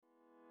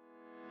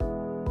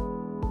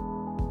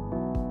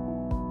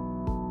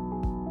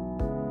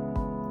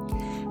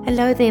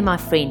Hello there, my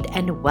friend,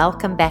 and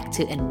welcome back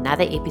to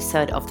another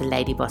episode of the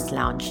Lady Boss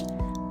Lounge.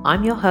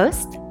 I'm your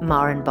host,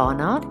 Maren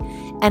Barnard,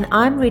 and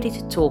I'm ready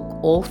to talk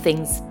all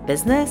things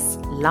business,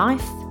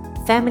 life,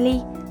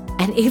 family,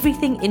 and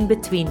everything in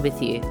between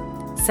with you.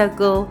 So,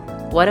 girl,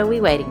 what are we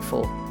waiting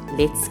for?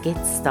 Let's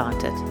get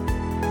started.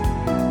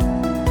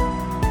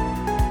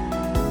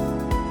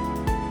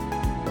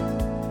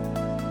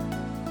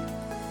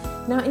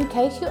 Now, in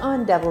case you are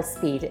on double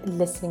speed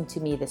listening to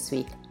me this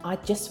week, I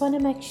just want to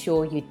make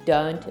sure you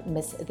don't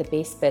miss the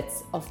best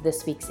bits of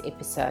this week's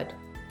episode.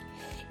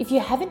 If you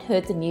haven't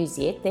heard the news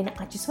yet, then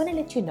I just want to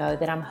let you know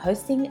that I'm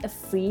hosting a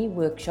free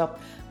workshop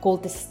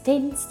called the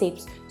 10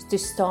 Steps to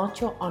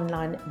Start Your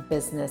Online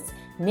Business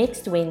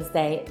next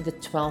Wednesday, the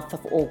 12th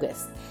of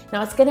August.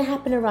 Now, it's going to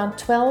happen around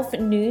 12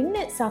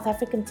 noon South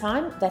African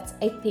time. That's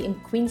 8 p.m.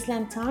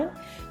 Queensland time.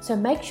 So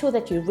make sure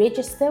that you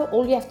register.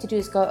 All you have to do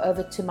is go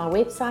over to my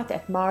website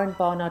at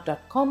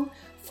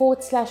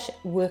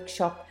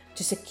marenbarnard.com/workshop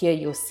to secure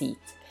your seat.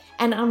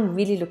 And I'm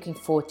really looking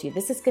forward to it.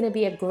 This is going to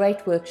be a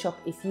great workshop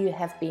if you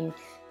have been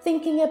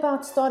thinking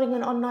about starting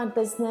an online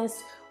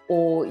business,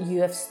 or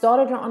you have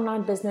started an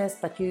online business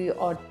but you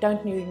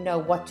don't really know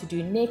what to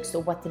do next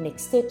or what the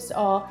next steps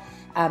are.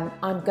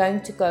 I'm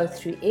going to go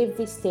through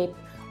every step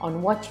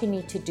on what you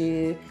need to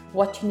do,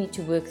 what you need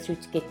to work through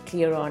to get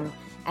clear on,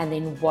 and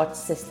then what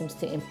systems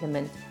to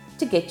implement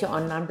to get your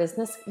online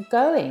business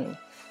going.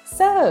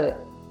 So,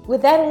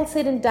 with that all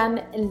said and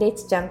done,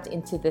 let's jump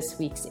into this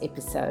week's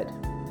episode.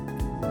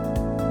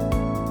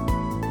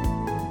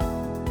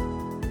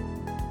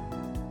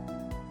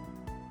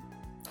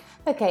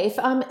 Okay, if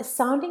I'm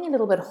sounding a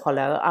little bit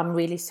hollow, I'm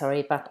really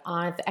sorry, but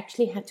I've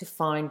actually had to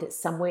find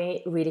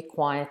somewhere really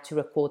quiet to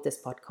record this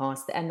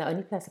podcast, and the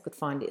only place I could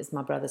find is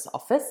my brother's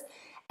office,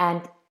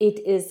 and it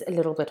is a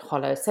little bit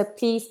hollow, so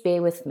please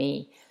bear with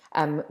me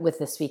with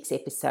this week's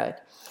episode.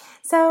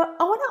 So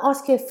I want to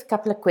ask you a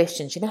couple of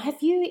questions.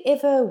 Have you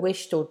ever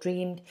wished or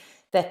dreamed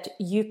that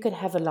you could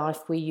have a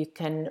life where you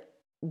can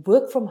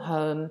work from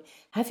home,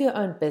 have your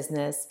own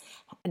business,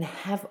 and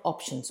have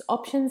options?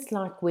 Options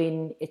like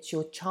when it's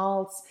your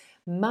child's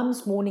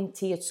mum's morning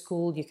tea at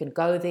school, you can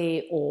go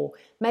there, or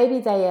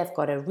maybe they have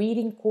got a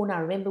reading corner. I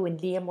remember when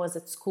Liam was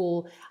at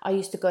school, I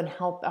used to go and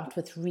help out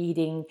with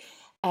reading,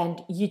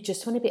 and you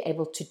just want to be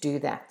able to do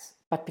that.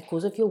 But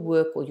because of your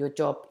work or your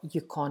job,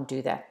 you can't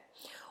do that.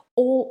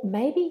 Or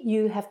maybe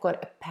you have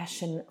got a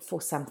passion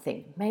for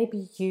something.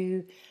 Maybe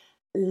you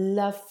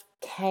love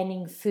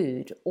canning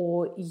food,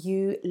 or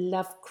you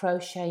love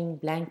crocheting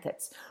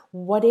blankets.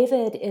 Whatever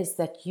it is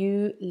that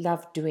you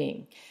love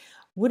doing,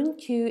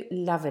 wouldn't you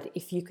love it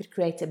if you could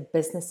create a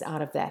business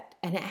out of that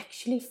and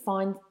actually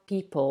find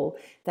people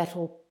that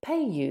will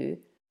pay you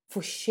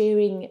for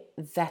sharing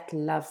that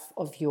love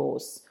of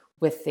yours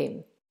with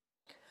them?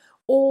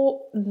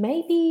 Or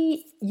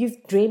maybe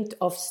you've dreamt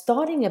of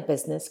starting a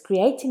business,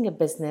 creating a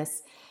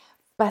business,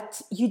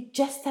 but you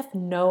just have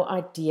no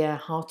idea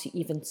how to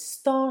even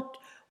start,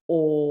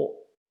 or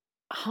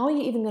how are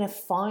you even going to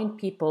find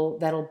people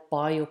that'll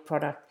buy your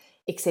product,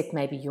 except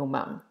maybe your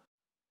mum?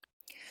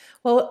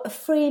 Well,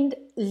 friend,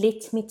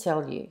 let me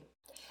tell you,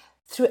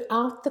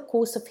 throughout the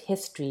course of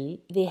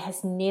history, there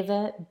has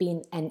never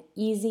been an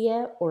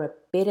easier or a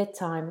better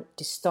time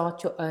to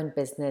start your own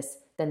business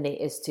than there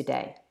is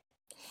today.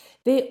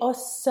 There are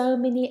so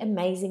many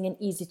amazing and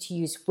easy to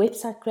use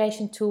website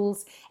creation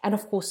tools, and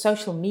of course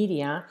social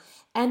media,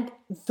 and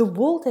the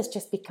world has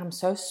just become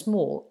so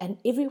small and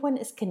everyone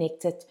is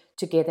connected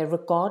together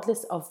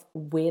regardless of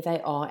where they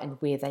are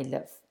and where they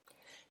live.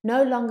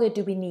 No longer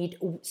do we need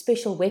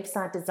special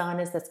website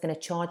designers that's going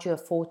to charge you a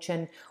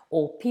fortune,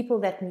 or people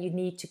that you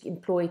need to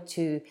employ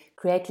to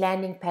create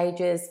landing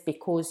pages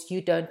because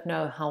you don't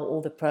know how all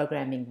the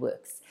programming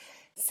works.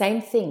 Same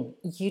thing,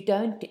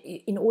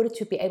 in order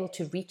to be able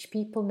to reach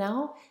people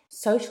now,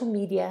 social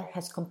media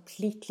has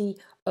completely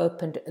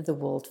opened the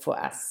world for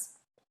us.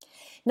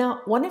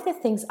 Now, one of the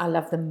things I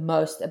love the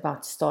most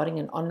about starting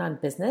an online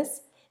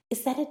business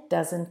is that it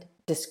doesn't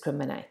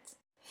discriminate.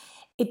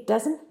 It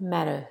doesn't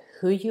matter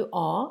who you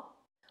are,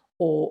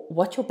 or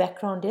what your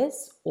background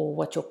is, or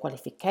what your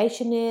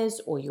qualification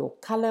is, or your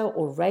color,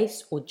 or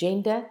race, or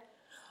gender.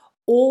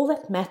 All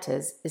that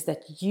matters is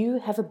that you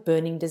have a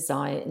burning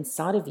desire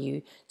inside of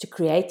you to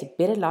create a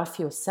better life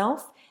for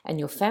yourself and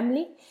your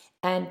family,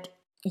 and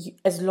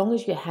as long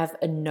as you have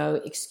a no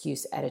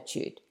excuse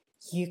attitude,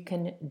 you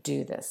can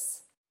do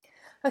this.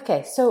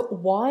 Okay, so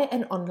why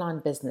an online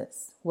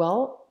business?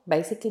 Well,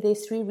 basically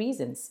there's 3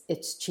 reasons.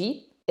 It's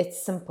cheap,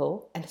 it's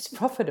simple, and it's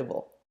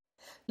profitable.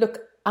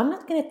 Look, I'm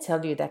not going to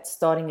tell you that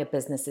starting a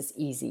business is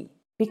easy,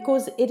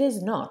 because it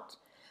is not.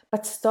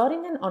 But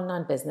starting an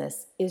online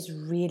business is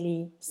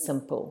really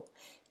simple.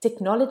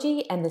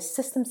 Technology and the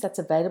systems that's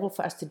available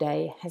for us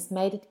today has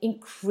made it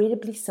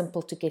incredibly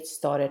simple to get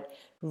started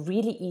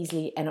really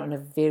easily and on a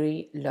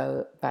very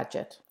low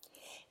budget.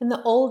 In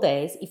the old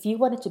days, if you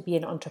wanted to be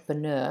an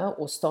entrepreneur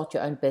or start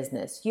your own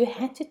business, you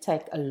had to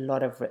take a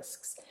lot of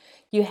risks.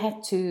 You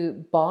had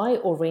to buy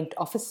or rent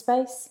office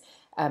space,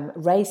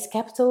 raise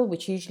capital,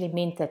 which usually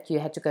meant that you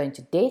had to go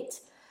into debt.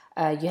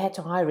 You had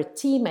to hire a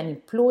team and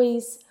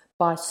employees,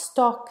 buy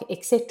stock,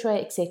 etc.,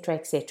 etc.,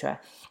 etc.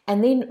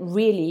 And then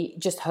really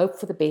just hope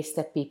for the best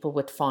that people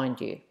would find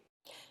you.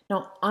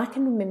 Now, I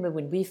can remember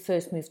when we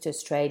first moved to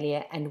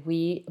Australia and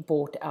we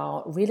bought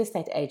our real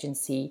estate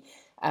agency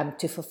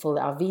to fulfill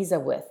our visa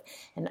with.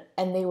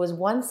 And there was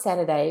one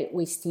Saturday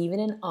where Stephen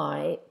and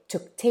I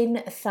took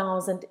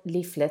 10,000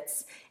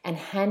 leaflets and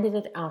handed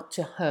it out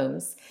to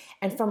homes.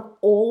 And from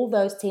all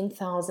those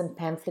 10,000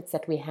 pamphlets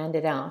that we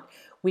handed out,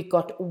 we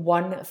got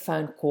one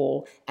phone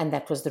call, and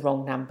that was the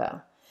wrong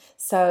number.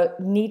 So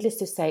needless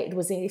to say, it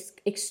was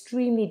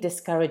extremely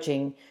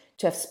discouraging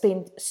to have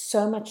spent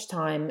so much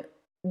time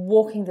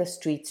walking the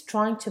streets,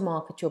 trying to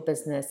market your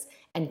business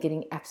and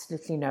getting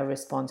absolutely no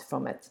response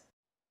from it.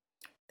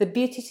 The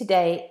beauty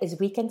today is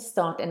we can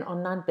start an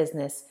online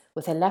business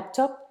with a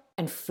laptop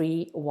and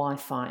free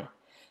Wi-Fi.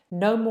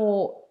 No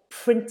more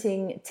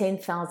printing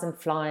 10,000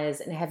 flyers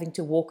and having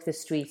to walk the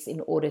streets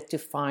in order to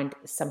find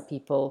some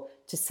people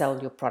to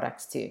sell your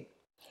products to.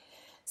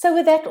 So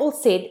with that all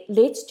said,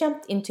 let's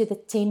jump into the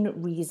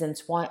 10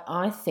 reasons why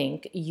I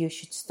think you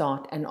should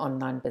start an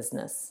online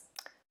business.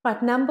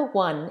 Right, number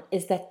one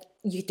is that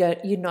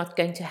you're not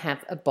going to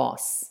have a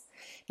boss.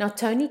 Now,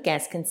 Tony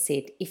Gaskin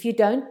said, if you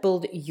don't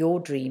build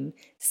your dream,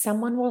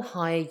 someone will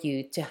hire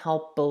you to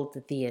help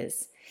build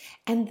theirs.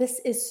 And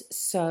this is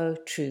so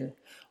true.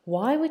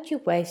 Why would you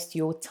waste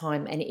your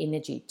time and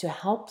energy to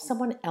help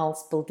someone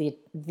else build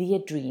their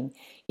dream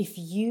if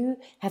you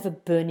have a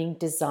burning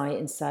desire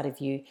inside of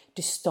you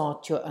to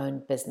start your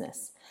own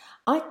business?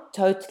 I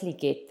totally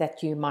get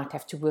that you might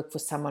have to work for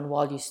someone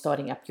while you're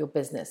starting up your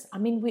business. I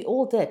mean, we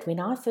all did. When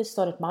I first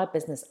started my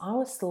business, I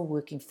was still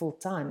working full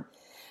time.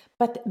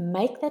 But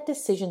make that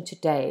decision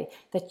today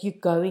that you're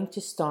going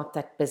to start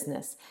that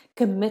business.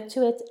 Commit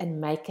to it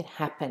and make it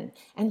happen.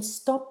 And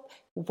stop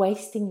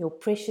wasting your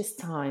precious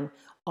time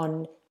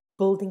on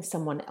building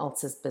someone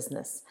else's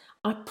business.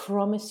 I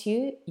promise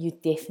you, you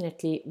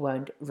definitely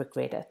won't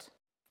regret it.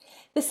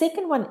 The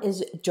second one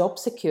is job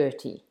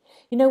security.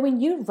 You know,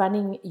 when you're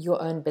running your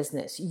own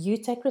business, you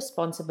take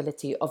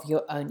responsibility of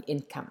your own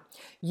income.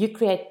 You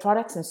create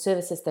products and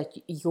services that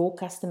your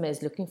customer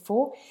is looking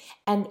for.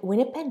 And when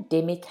a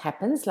pandemic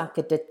happens, like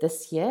it did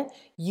this year,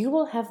 you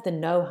will have the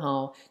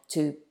know-how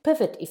to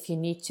pivot if you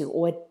need to,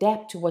 or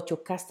adapt to what your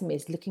customer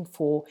is looking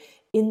for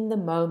in the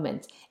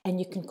moment. And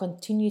you can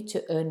continue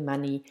to earn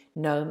money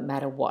no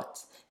matter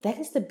what. That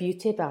is the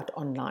beauty about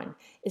online,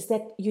 is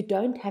that you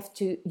don't have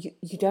to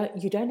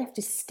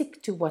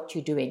stick to what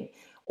you're doing,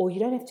 or you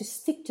don't have to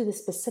stick to the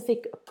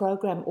specific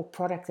program or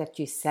product that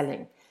you're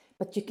selling,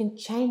 but you can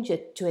change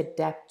it to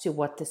adapt to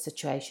what the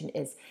situation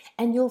is.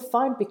 And you'll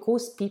find,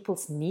 because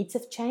people's needs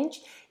have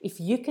changed,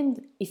 if you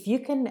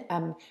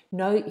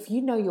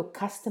know your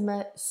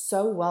customer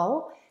so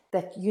well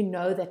that you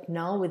know that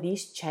now with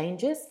these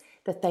changes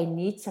that they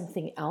need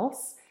something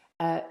else,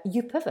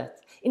 you pivot.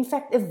 In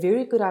fact, a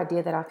very good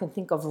idea that I can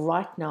think of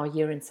right now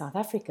here in South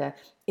Africa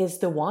is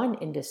the wine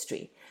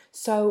industry.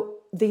 So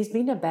there's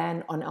been a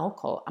ban on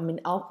alcohol. I mean,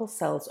 alcohol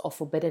sales are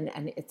forbidden,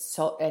 and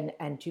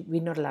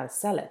we're not allowed to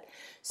sell it.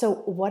 So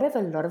what have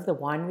a lot of the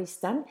wineries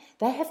done?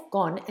 They have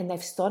gone and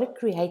they've started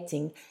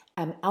creating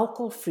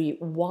alcohol-free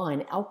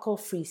wine,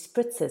 alcohol-free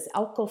spritzers,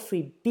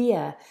 alcohol-free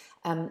beer,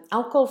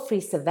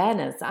 alcohol-free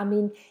savannas. I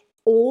mean,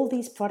 all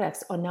these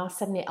products are now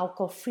suddenly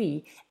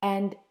alcohol-free,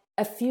 and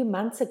a few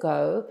months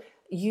ago,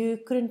 you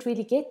couldn't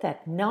really get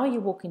that. Now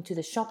you walk into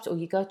the shops or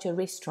you go to a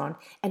restaurant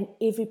and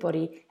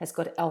everybody has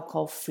got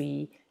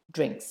alcohol-free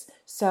drinks.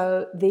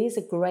 So there's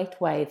a great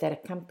way that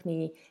a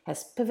company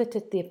has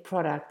pivoted their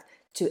product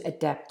to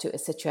adapt to a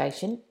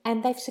situation,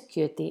 and they've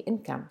secured their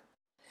income.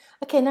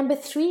 Okay, number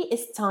 3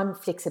 is time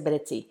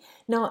flexibility.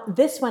 Now,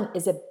 this one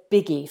is a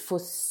biggie for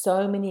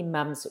so many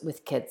mums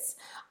with kids.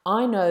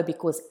 I know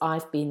because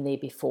I've been there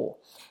before.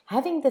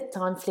 Having the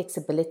time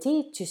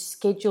flexibility to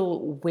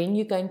schedule when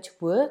you're going to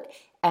work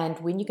and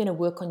when you're going to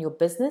work on your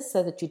business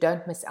so that you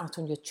don't miss out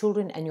on your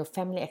children and your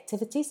family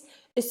activities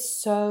is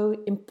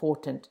so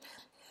important.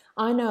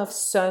 I know of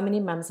so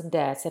many mums and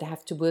dads that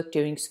have to work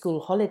during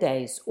school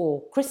holidays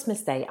or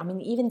Christmas Day. I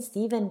mean, even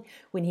Stephen,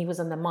 when he was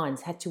on the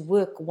mines, had to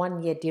work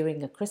 1 year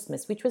during a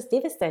Christmas, which was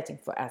devastating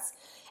for us.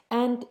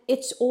 And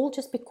it's all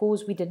just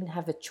because we didn't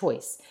have a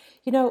choice.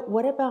 You know,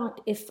 what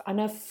about if, I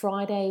know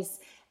Fridays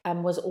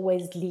was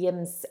always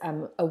Liam's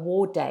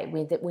award day,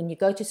 when you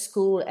go to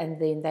school and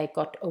then they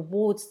got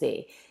awards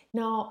there.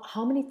 Now,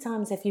 how many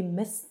times have you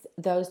missed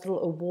those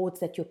little awards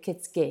that your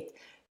kids get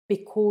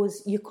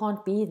because you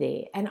can't be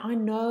there? And I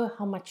know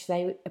how much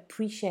they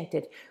appreciate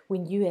it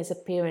when you as a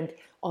parent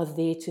are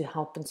there to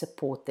help and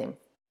support them.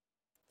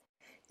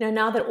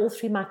 Now that all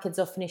 3 of my kids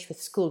are finished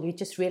with school, you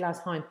just realize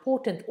how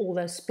important all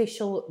those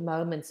special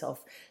moments of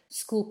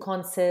school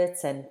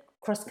concerts and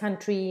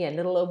cross-country and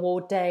little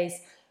award days,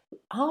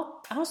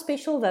 how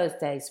special those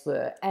days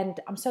were. And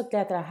I'm so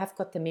glad that I have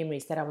got the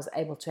memories that I was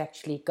able to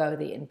actually go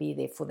there and be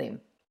there for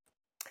them.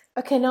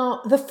 Okay,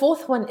 now the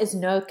fourth one is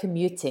no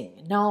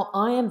commuting. Now,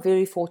 I am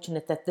very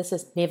fortunate that this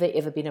has never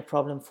ever been a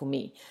problem for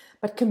me.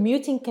 But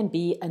commuting can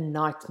be a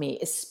nightmare,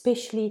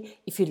 especially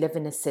if you live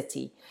in a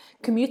city.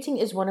 Commuting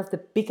is one of the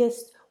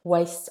biggest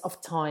wastes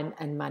of time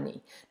and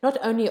money. Not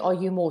only are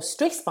you more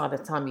stressed by the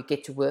time you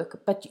get to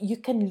work, but you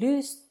can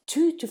lose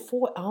 2 to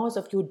 4 hours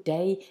of your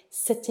day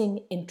sitting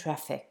in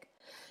traffic.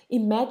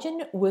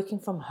 Imagine working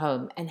from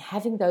home and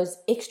having those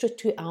extra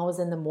 2 hours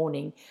in the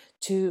morning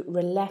to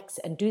relax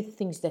and do the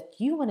things that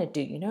you want to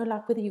do.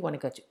 Like whether you want to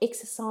go to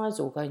exercise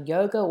or go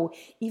yoga, or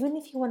even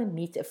if you want to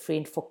meet a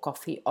friend for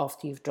coffee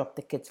after you've dropped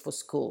the kids for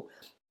school,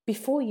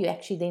 before you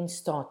actually then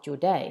start your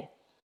day.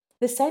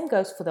 The same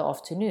goes for the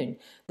afternoon.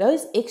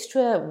 Those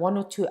extra 1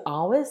 or 2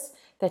 hours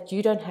that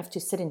you don't have to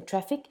sit in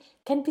traffic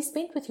can be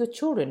spent with your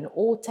children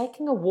or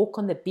taking a walk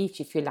on the beach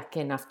if you're lucky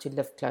enough to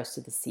live close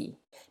to the sea.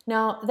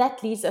 Now,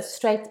 that leads us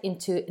straight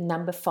into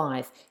number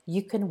 5.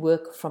 You can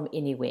work from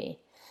anywhere.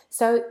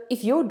 So,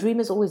 if your dream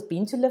has always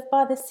been to live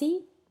by the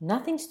sea,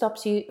 nothing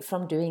stops you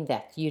from doing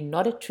that. You're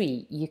not a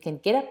tree. You can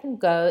get up and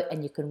go,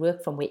 and you can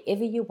work from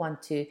wherever you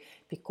want to,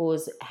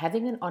 because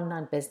having an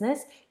online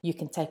business you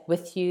can take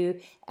with you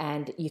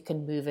and you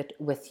can move it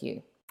with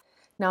you.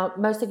 Now,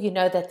 most of you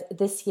know that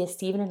this year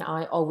Stephen and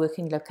I are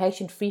working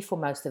location free for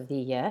most of the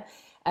year.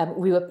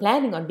 We were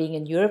planning on being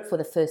in Europe for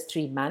the first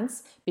 3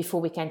 months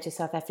before we came to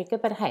South Africa,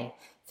 but hey,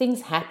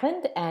 things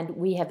happened and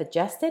we have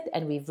adjusted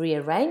and we've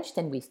rearranged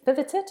and we've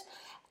pivoted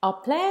our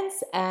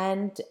plans,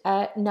 and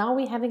now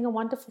we're having a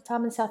wonderful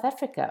time in South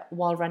Africa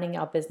while running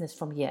our business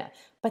from here.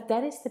 But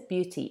that is the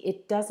beauty.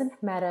 It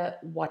doesn't matter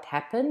what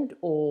happened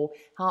or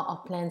how our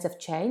plans have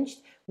changed.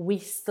 We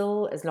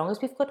still, as long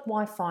as we've got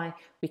Wi-Fi,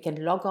 we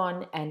can log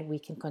on and we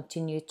can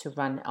continue to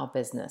run our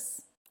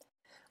business.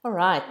 All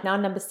right, now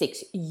number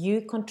 6, you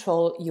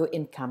control your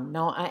income.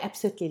 Now, I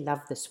absolutely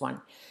love this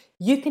one.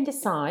 You can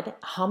decide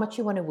how much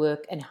you want to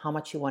work and how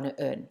much you want to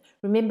earn.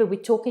 Remember, we're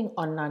talking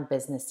online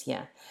business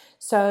here.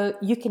 So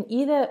you can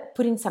either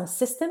put in some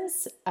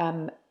systems,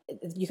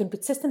 you can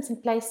put systems in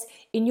place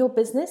in your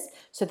business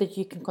so that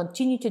you can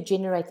continue to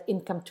generate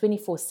income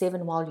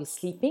 24/7 while you're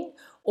sleeping.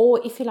 Or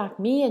if you're like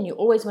me and you're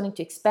always wanting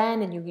to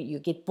expand and you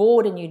get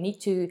bored and you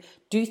need to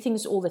do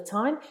things all the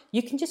time,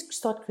 you can just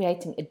start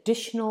creating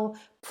additional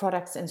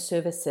products and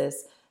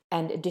services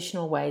and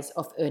additional ways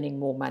of earning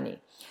more money.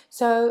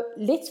 So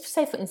let's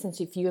say, for instance,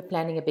 if you are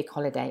planning a big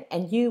holiday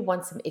and you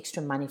want some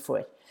extra money for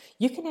it,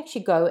 you can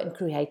actually go and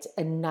create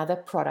another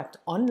product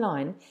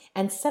online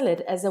and sell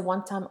it as a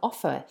one-time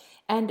offer.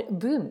 And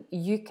boom,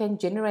 you can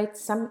generate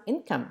some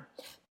income.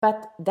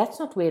 But that's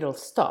not where it'll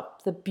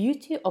stop. The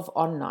beauty of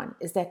online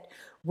is that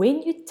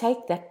when you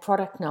take that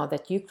product now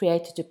that you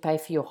created to pay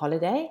for your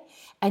holiday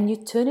and you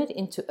turn it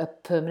into a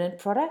permanent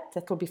product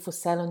that will be for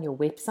sale on your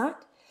website,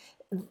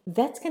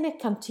 that's going to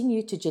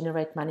continue to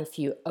generate money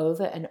for you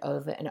over and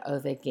over and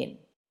over again.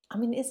 I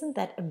mean, isn't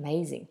that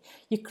amazing?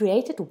 You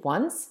create it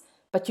once,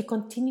 but you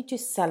continue to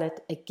sell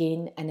it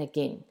again and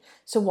again.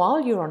 So while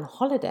you're on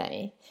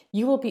holiday,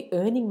 you will be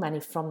earning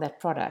money from that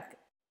product.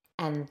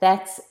 And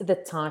that's the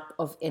type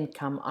of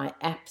income I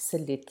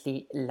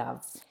absolutely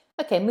love.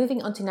 Okay,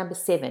 moving on to number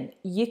 7.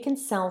 You can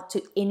sell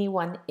to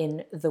anyone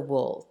in the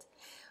world.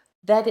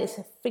 That is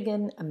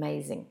friggin'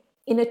 amazing.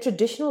 In a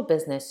traditional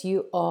business,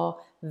 you are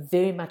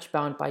very much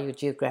bound by your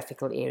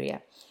geographical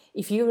area.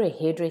 If you're a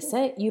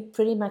hairdresser, you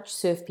pretty much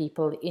serve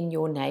people in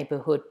your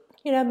neighborhood,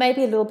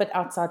 maybe a little bit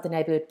outside the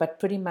neighborhood, but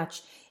pretty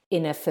much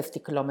in a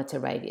 50-kilometer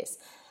radius.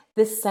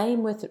 The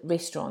same with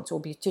restaurants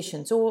or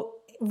beauticians or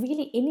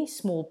really any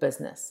small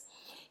business.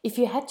 If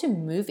you had to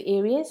move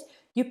areas,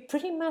 you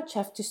pretty much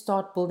have to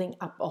start building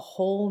up a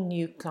whole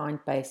new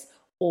client base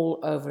all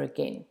over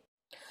again.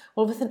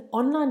 Well, with an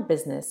online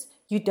business,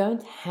 you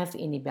don't have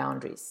any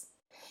boundaries.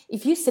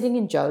 If you're sitting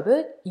in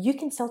Joburg, you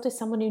can sell to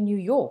someone in New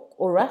York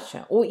or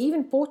Russia or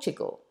even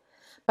Portugal.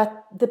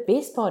 But the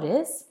best part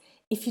is,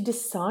 if you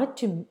decide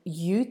to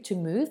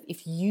move,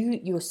 if you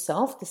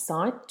yourself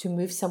decide to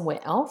move somewhere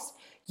else,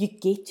 you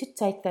get to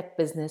take that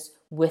business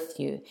with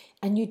you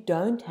and you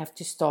don't have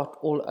to start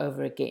all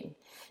over again.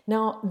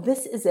 Now,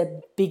 this is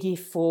a biggie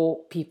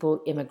for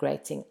people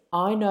immigrating.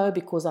 I know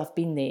because I've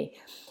been there.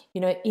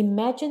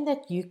 Imagine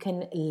that you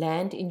can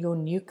land in your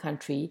new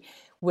country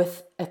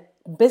with a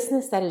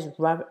business that is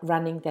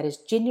running, that is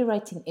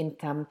generating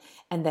income,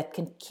 and that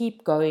can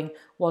keep going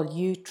while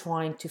you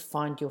trying to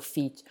find your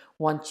feet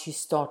once you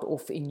start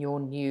off in your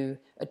new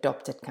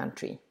adopted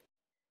country.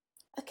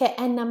 Okay,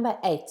 and number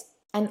 8,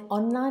 an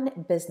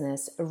online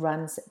business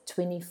runs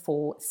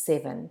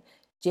 24/7,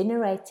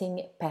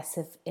 generating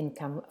passive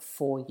income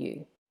for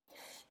you.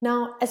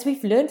 Now, as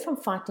we've learned from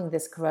fighting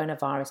this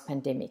coronavirus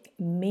pandemic,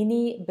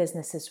 many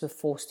businesses were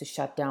forced to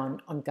shut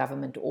down on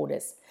government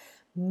orders.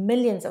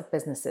 Millions of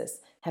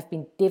businesses have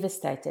been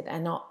devastated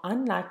and are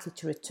unlikely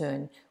to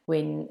return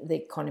when the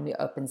economy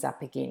opens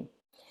up again.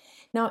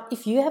 Now,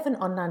 if you have an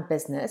online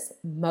business,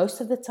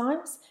 most of the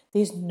times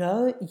there's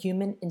no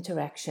human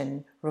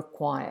interaction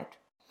required.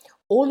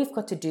 All you've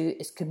got to do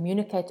is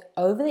communicate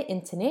over the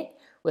internet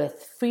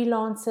with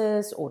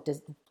freelancers or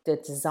the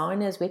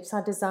designers,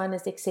 website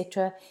designers,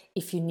 etc.,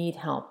 if you need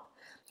help.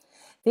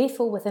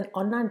 Therefore, with an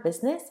online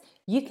business,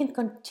 you can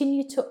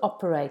continue to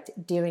operate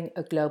during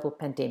a global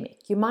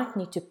pandemic. You might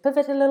need to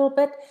pivot a little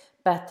bit,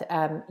 but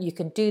you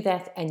can do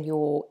that and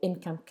your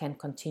income can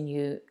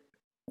continue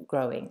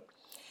growing.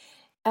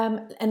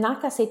 And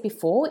like I said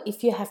before,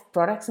 if you have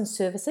products and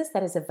services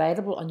that is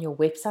available on your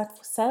website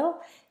for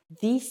sale,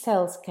 these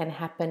sales can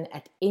happen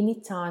at any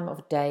time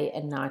of day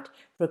and night,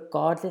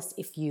 regardless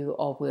if you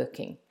are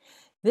working.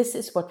 This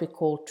is what we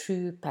call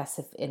true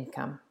passive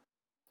income.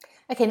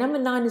 Okay, number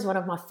 9 is one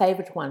of my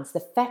favorite ones, the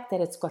fact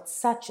that it's got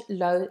such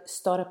low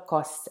startup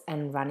costs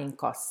and running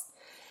costs.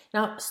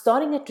 Now,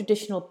 starting a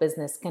traditional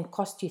business can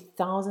cost you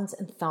thousands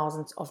and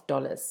thousands of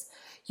dollars.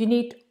 You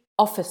need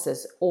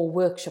offices or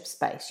workshop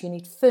space. You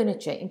need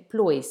furniture,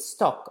 employees,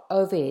 stock,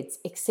 overheads,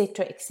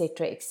 etc.,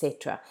 etc.,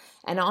 etc.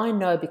 And I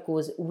know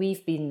because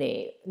we've been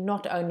there.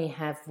 Not only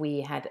have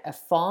we had a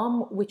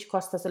farm, which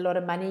cost us a lot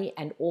of money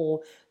and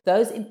all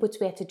those inputs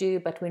we had to do,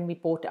 but when we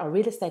bought our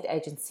real estate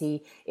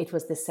agency, it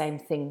was the same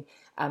thing.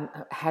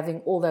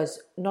 Having all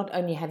those, not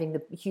only having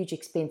the huge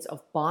expense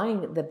of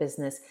buying the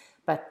business,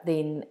 but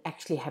then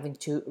actually having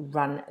to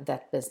run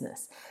that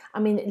business.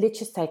 I mean, let's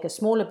just take a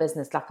smaller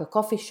business like a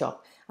coffee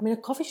shop. I mean, a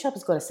coffee shop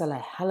has got to sell a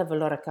hell of a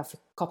lot of cups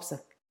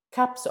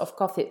of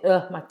coffee.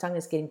 My tongue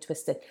is getting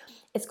twisted.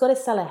 It's got to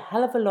sell a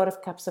hell of a lot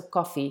of cups of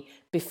coffee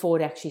before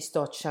it actually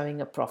starts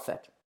showing a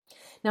profit.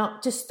 Now,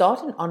 to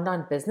start an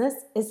online business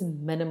is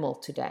minimal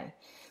today.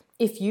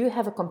 If you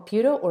have a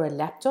computer or a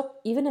laptop,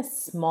 even a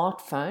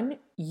smartphone,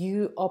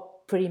 you are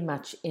pretty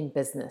much in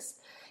business.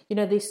 You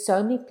know, there's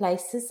so many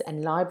places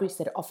and libraries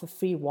that offer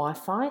free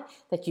Wi-Fi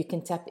that you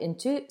can tap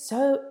into.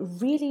 So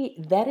really,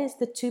 that is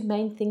the 2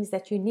 main things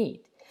that you need.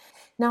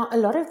 Now, a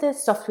lot of the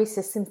software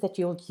systems that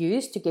you'll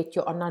use to get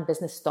your online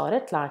business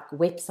started, like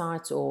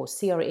websites or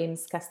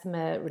CRMs,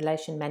 customer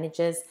relation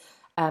managers,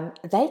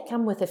 they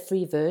come with a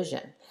free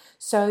version.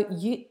 So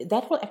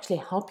that will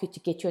actually help you to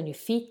get you on your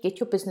feet, get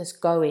your business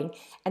going,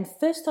 and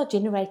first start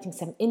generating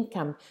some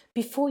income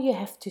before you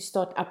have to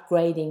start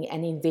upgrading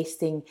and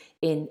investing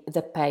in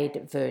the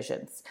paid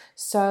versions.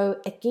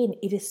 So again,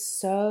 it is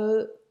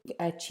so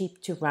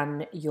cheap to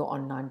run your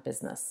online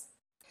business.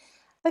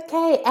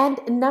 Okay, and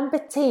number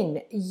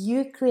 10,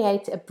 you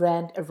create a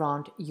brand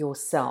around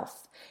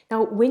yourself.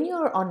 Now, when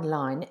you're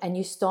online and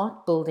you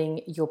start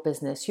building your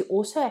business, you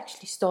also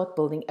actually start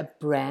building a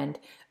brand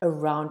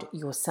around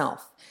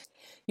yourself.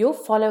 Your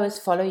followers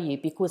follow you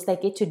because they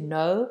get to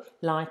know,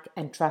 like,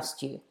 and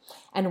trust you.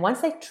 And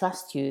once they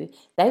trust you,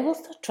 they will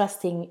start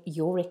trusting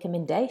your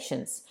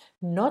recommendations,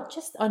 not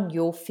just on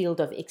your field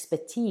of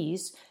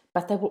expertise,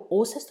 but they will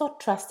also start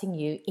trusting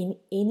you in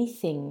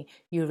anything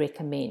you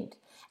recommend.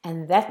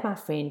 And that, my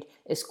friend,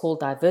 is called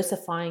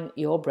diversifying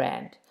your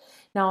brand.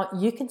 Now,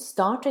 you can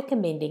start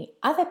recommending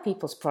other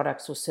people's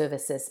products or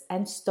services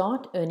and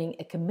start earning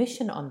a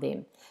commission on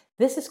them.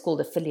 This is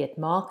called affiliate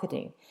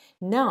marketing.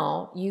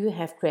 Now, you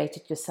have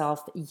created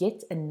yourself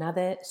yet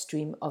another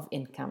stream of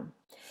income.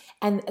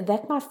 And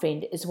that, my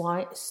friend, is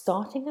why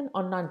starting an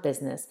online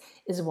business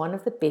is one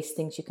of the best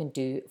things you can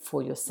do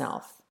for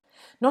yourself.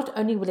 Not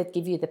only will it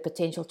give you the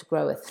potential to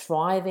grow a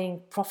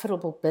thriving,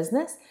 profitable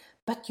business,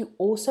 but you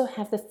also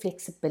have the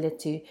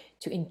flexibility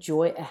to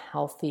enjoy a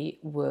healthy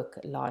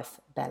work-life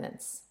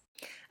balance.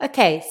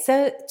 Okay,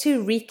 so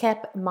to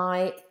recap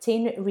my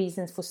 10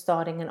 reasons for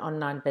starting an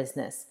online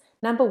business.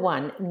 Number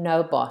 1,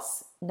 no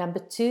boss. Number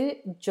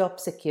 2, job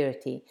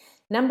security.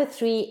 Number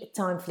 3,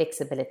 time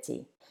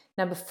flexibility.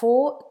 Number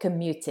 4,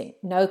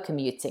 no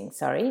commuting.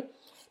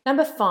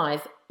 Number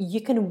 5, you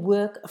can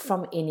work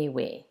from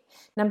anywhere.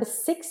 Number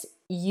 6,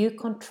 you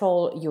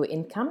control your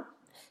income.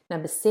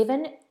 Number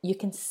 7, you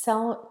can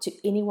sell to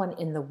anyone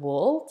in the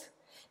world.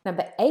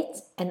 Number 8,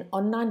 an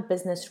online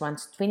business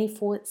runs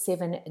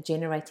 24/7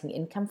 generating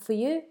income for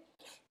you.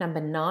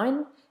 Number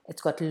 9,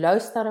 it's got low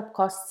startup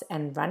costs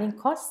and running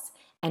costs.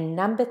 And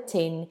number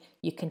 10,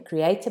 you can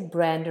create a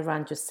brand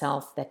around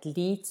yourself that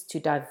leads to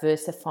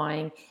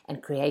diversifying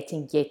and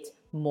creating yet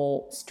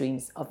more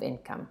streams of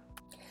income.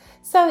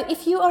 So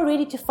if you are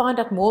ready to find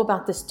out more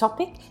about this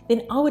topic,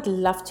 then I would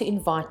love to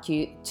invite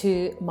you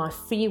to my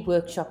free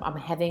workshop I'm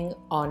having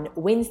on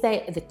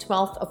Wednesday, the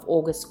 12th of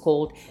August,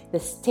 called the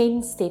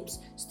 10 Steps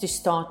to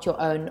Start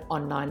Your Own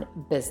Online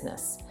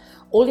Business.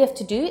 All you have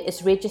to do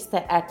is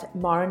register at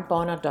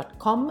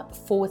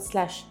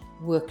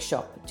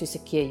marenbarnard.com/workshop to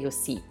secure your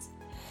seat.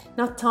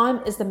 Now,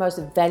 time is the most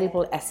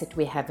valuable asset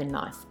we have in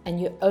life, and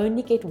you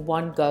only get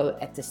one go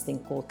at this thing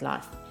called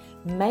life.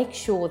 Make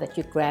sure that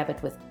you grab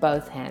it with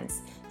both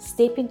hands,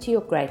 step into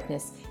your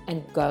greatness,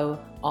 and go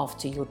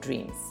after your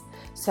dreams.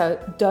 So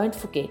don't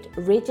forget,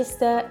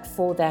 register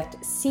for that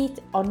seat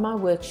on my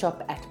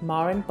workshop at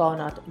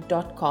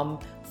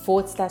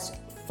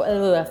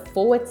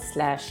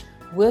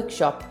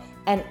marenbarnard.com/workshop,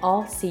 and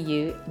I'll see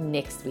you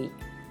next week.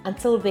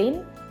 Until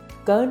then,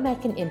 go and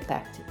make an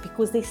impact,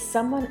 because there's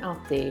someone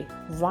out there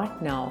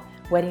right now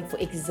waiting for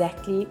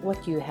exactly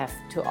what you have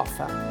to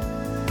offer.